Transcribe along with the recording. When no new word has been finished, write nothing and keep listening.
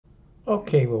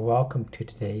Okay, well, welcome to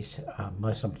today's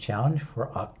Muslim Challenge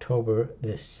for October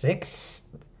the 6th,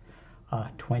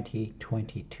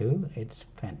 2022. It's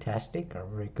fantastic, or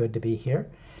very good to be here.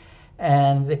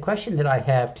 And the question that I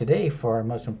have today for our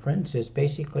Muslim friends is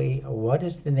basically, what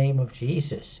is the name of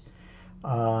Jesus?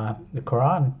 The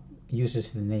Quran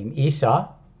uses the name Issa.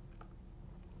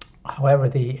 However,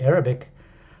 the Arabic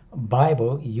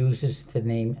Bible uses the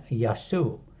name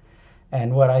Yasu.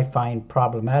 And what I find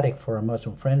problematic for our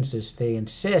Muslim friends is they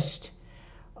insist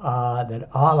that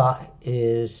Allah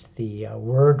is the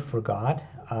word for God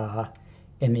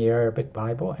in the Arabic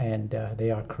Bible, and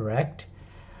they are correct.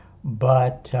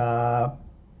 But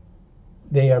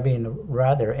they are being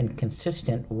rather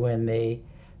inconsistent when they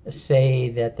say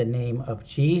that the name of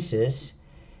Jesus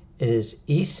is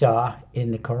Isa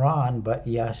in the Quran, but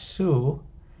Yasu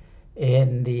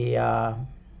in the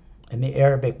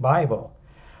Arabic Bible.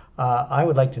 I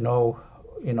would like to know,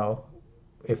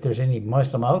 if there's any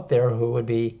Muslim out there who would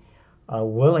be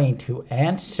willing to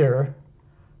answer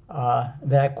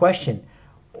that question.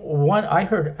 I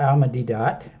heard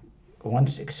Ahmadidat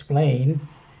once explain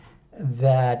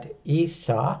that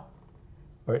Isa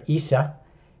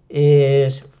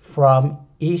is from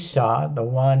Issa, the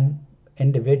one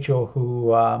individual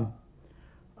who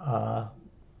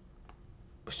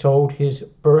sold his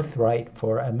birthright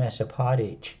for a mess of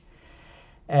pottage.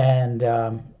 And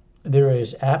there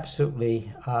is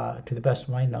absolutely, to the best of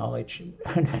my knowledge,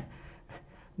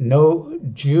 no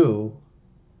Jew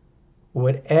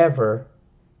would ever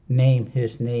name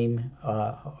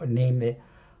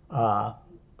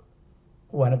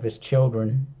one of his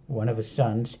children, one of his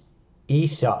sons,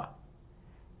 Esau.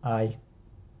 I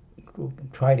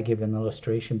try to give an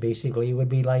illustration. Basically, it would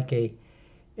be like a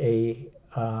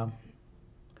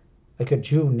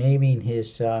Jew naming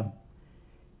his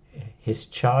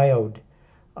child,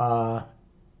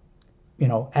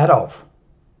 Adolf.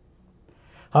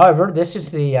 However, this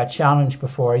is the challenge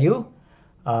before you.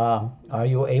 Are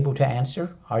you able to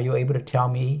answer? Are you able to tell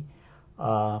me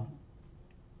why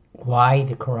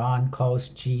the Quran calls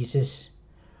Jesus,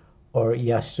 or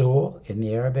Yasu in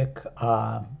the Arabic,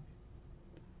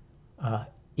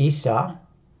 Isa?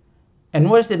 And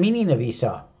what is the meaning of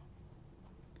Isa?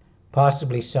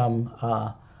 Possibly some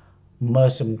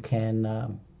Muslim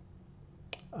can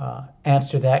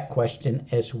answer that question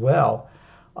as well.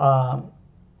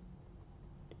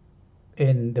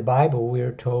 In the Bible, we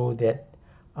are told that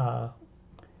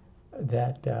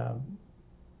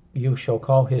you shall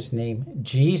call his name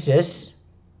Jesus,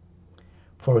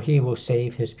 for he will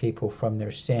save his people from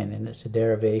their sin. And it's a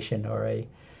derivation or a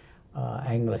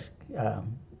English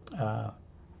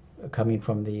coming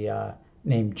from the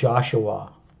name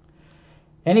Joshua.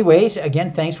 Anyways,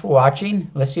 again, thanks for watching.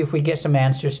 Let's see if we get some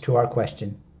answers to our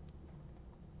question.